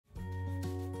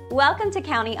Welcome to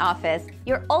County Office,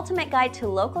 your ultimate guide to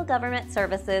local government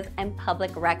services and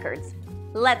public records.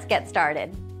 Let's get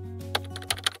started.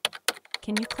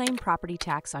 Can you claim property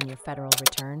tax on your federal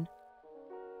return?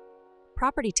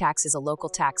 Property tax is a local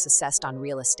tax assessed on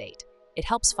real estate. It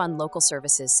helps fund local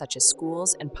services such as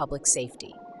schools and public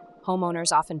safety.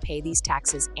 Homeowners often pay these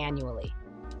taxes annually.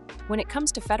 When it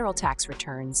comes to federal tax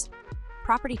returns,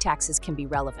 property taxes can be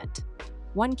relevant.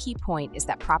 One key point is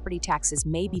that property taxes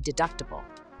may be deductible.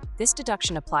 This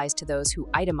deduction applies to those who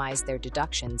itemize their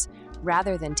deductions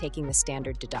rather than taking the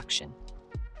standard deduction.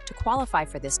 To qualify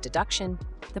for this deduction,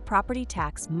 the property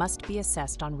tax must be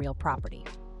assessed on real property.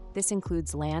 This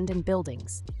includes land and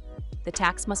buildings. The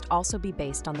tax must also be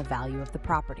based on the value of the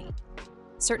property.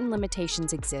 Certain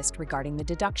limitations exist regarding the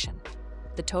deduction.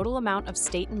 The total amount of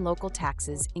state and local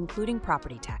taxes, including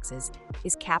property taxes,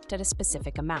 is capped at a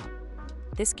specific amount.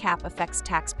 This cap affects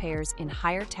taxpayers in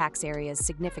higher tax areas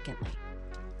significantly.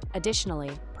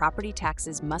 Additionally, property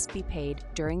taxes must be paid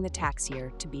during the tax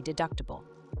year to be deductible.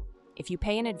 If you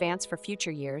pay in advance for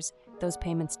future years, those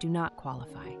payments do not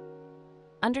qualify.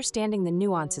 Understanding the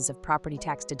nuances of property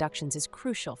tax deductions is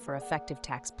crucial for effective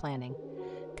tax planning.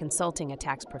 Consulting a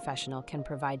tax professional can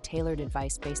provide tailored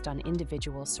advice based on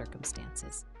individual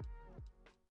circumstances.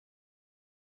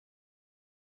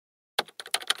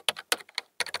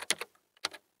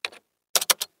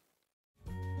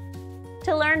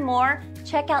 To learn more,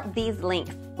 check out these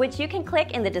links, which you can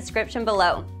click in the description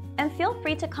below. And feel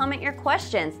free to comment your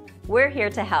questions. We're here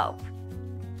to help.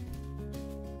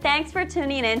 Thanks for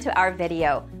tuning in to our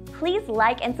video. Please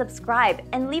like and subscribe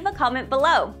and leave a comment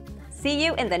below. See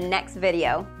you in the next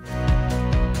video.